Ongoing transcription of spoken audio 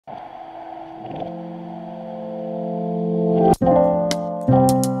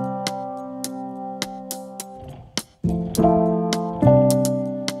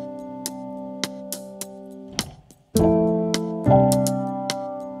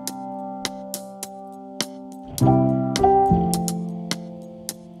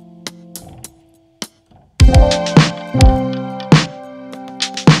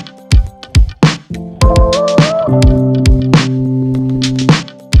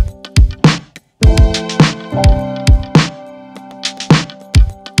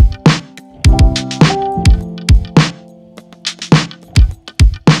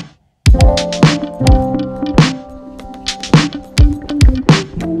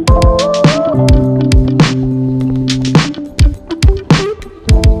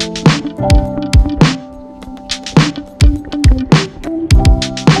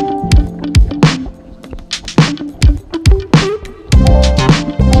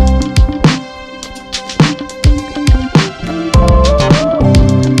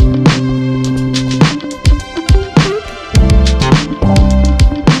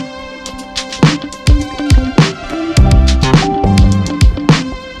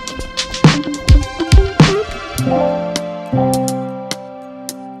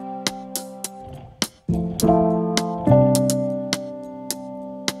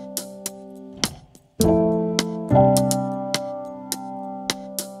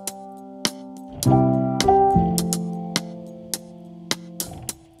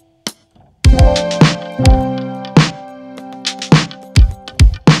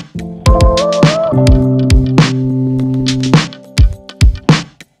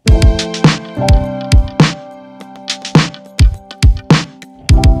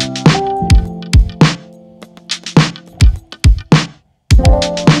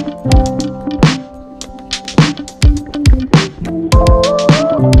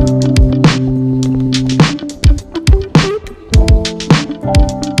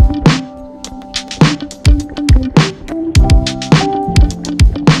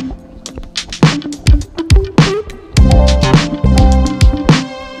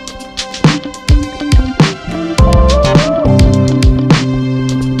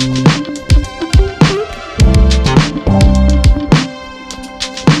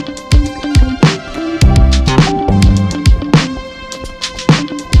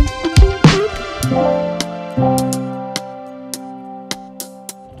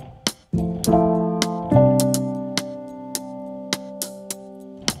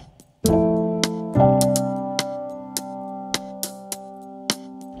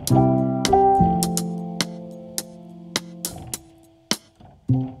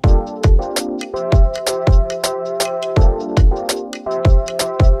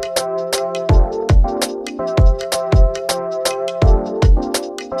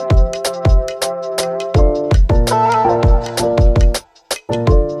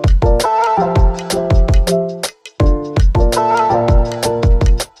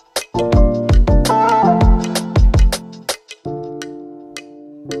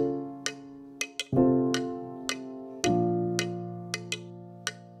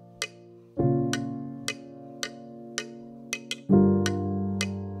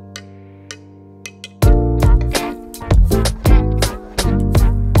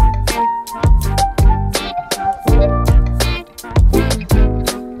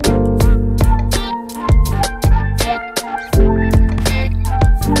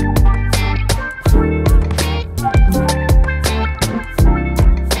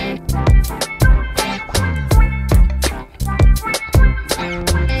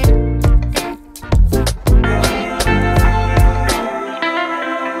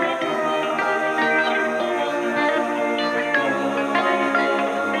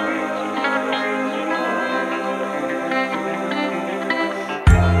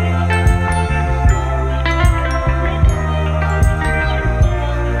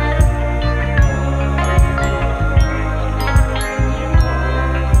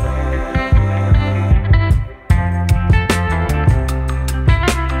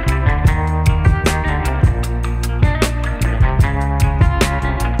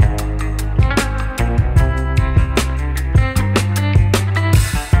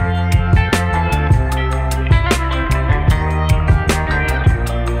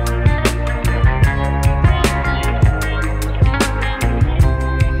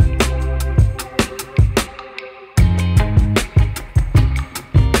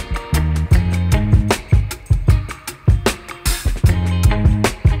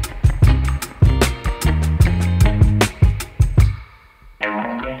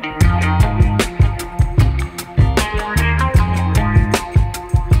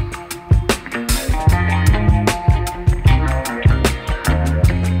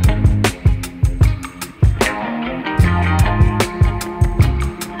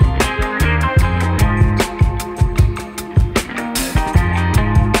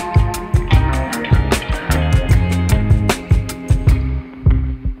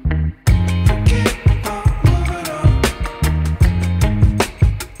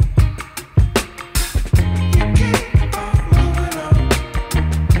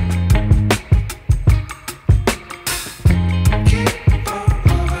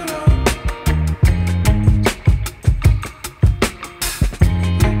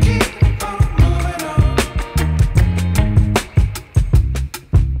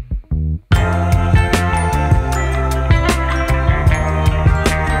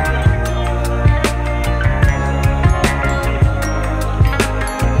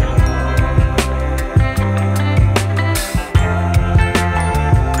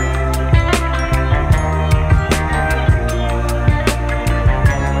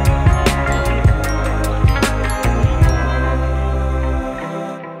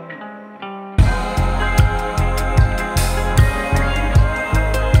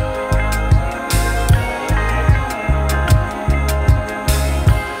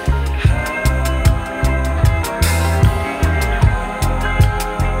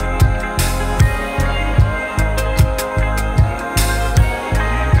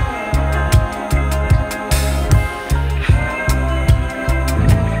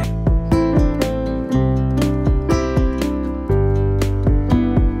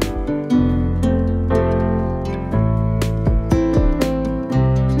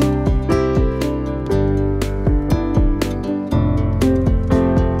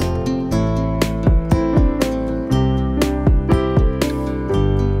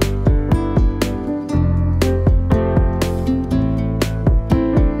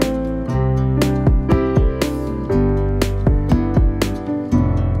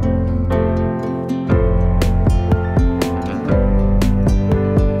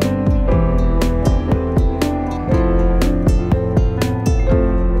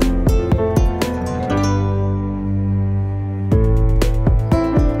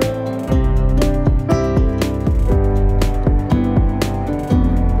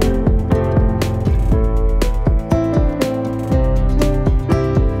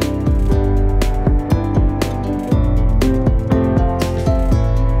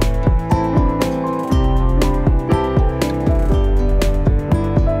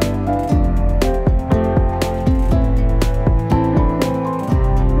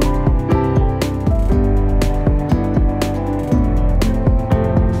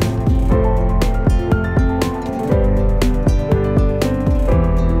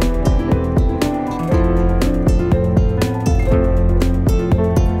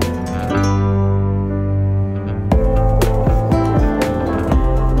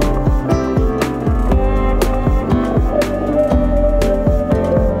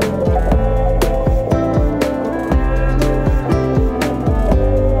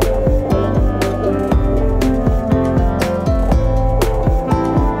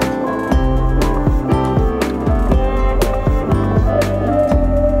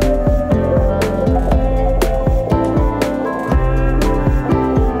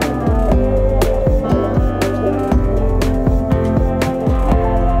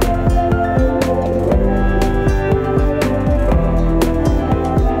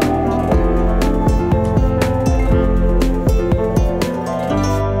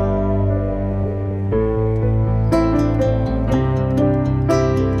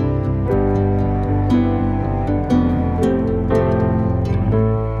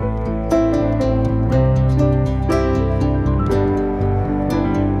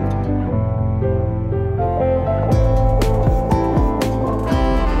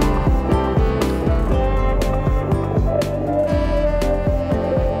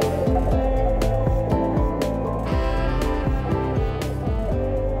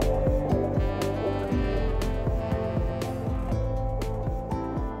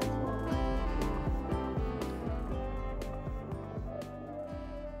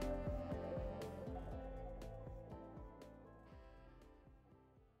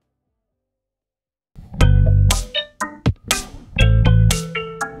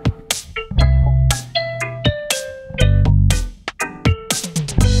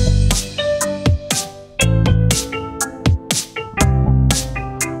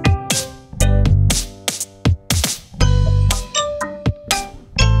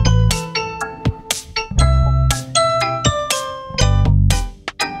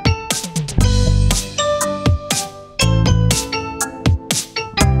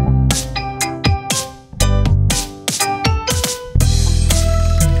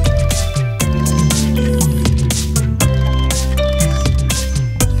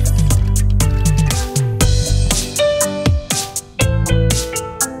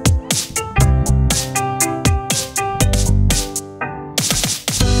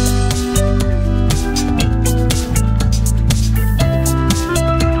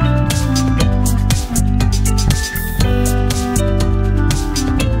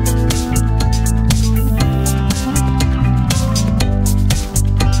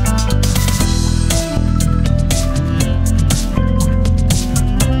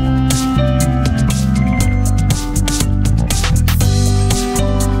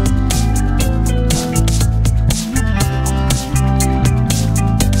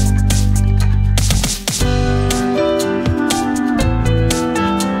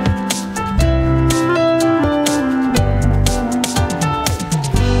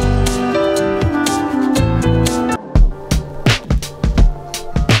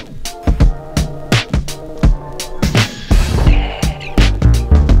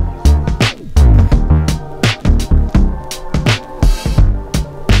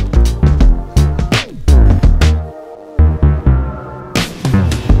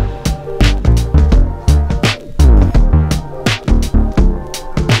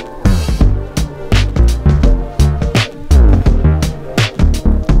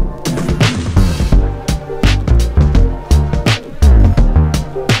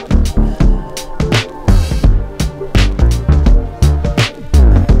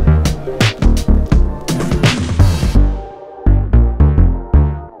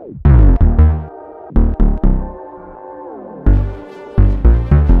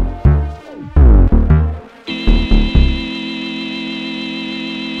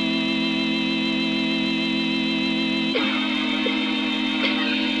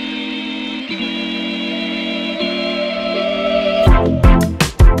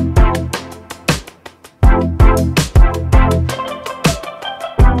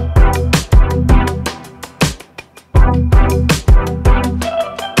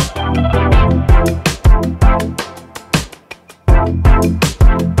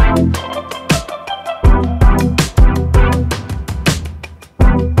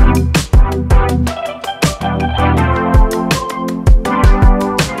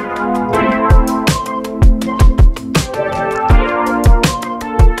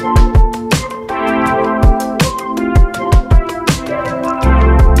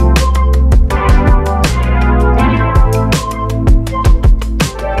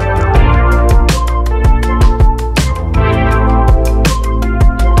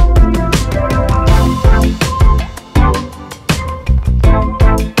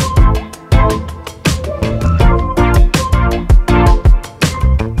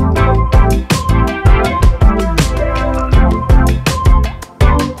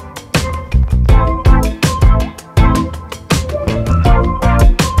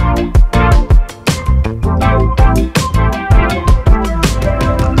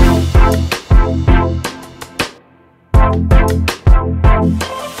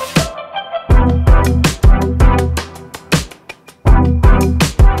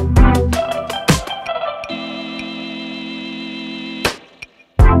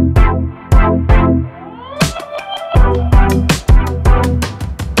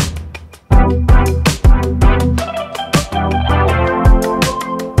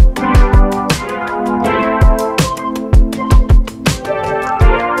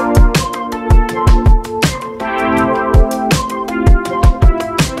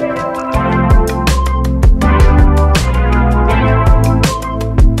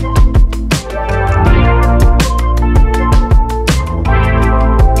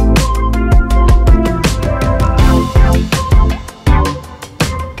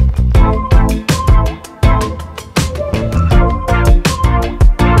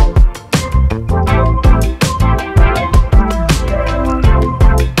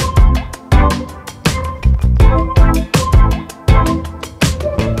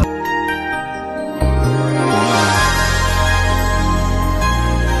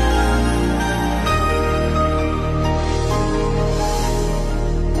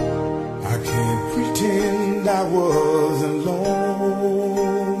I wasn't lonely.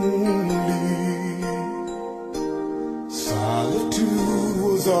 Solitude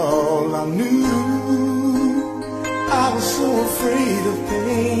was all I knew. I was so afraid of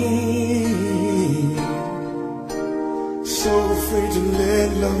pain, so afraid to let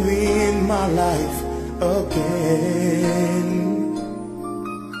love in my life again.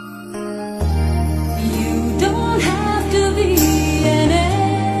 You don't have to be an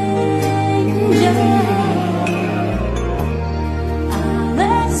angel. I'll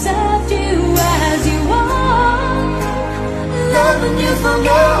accept you as you are, loving you for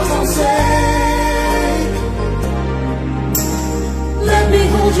love's own sake. Let me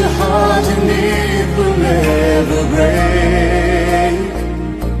hold your heart and it will never break.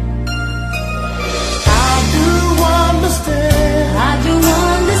 I do understand. I do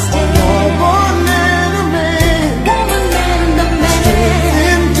understand. Woman and a man, Woman and a man,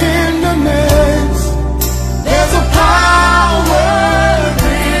 in tenderness, there's a power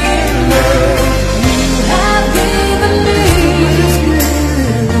in love. you have given me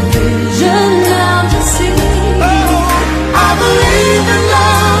vision now to see. I believe in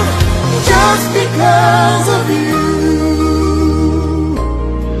love just because of you.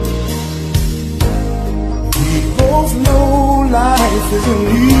 We both know life isn't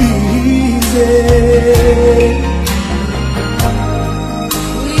easy.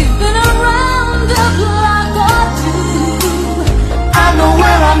 We've been around the block or two. I know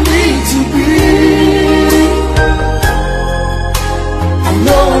where I need to be. I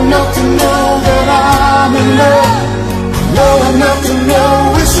know enough to know that I'm in love. I know enough to know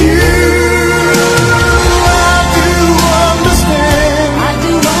it's you. I do understand. I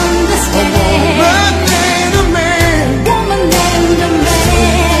do understand. Woman and a man, Woman and a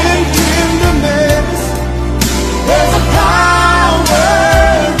man, in tenderness, there's a power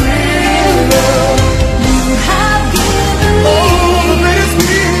in love. you have given Oh, me but it's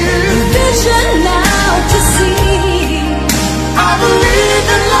me. vision now to see. I believe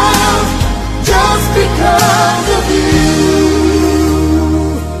in love just because of you.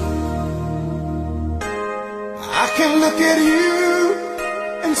 I can look at you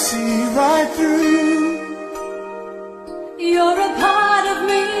and see right through. You're a part of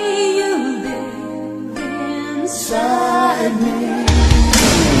me, you live inside Inside me.